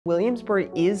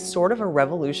Williamsburg is sort of a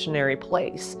revolutionary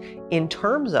place in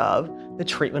terms of the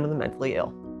treatment of the mentally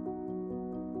ill.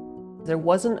 There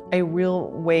wasn't a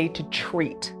real way to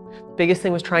treat. The biggest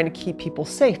thing was trying to keep people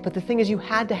safe, but the thing is you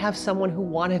had to have someone who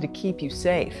wanted to keep you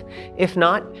safe. If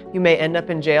not, you may end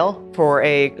up in jail for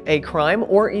a crime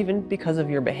or even because of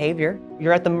your behavior.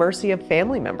 You're at the mercy of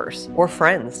family members or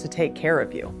friends to take care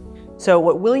of you. So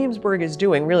what Williamsburg is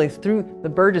doing, really through the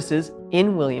Burgesses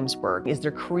in Williamsburg, is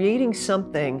they're creating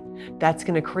something that's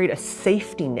going to create a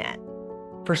safety net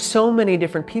for so many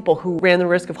different people who ran the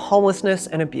risk of homelessness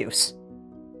and abuse.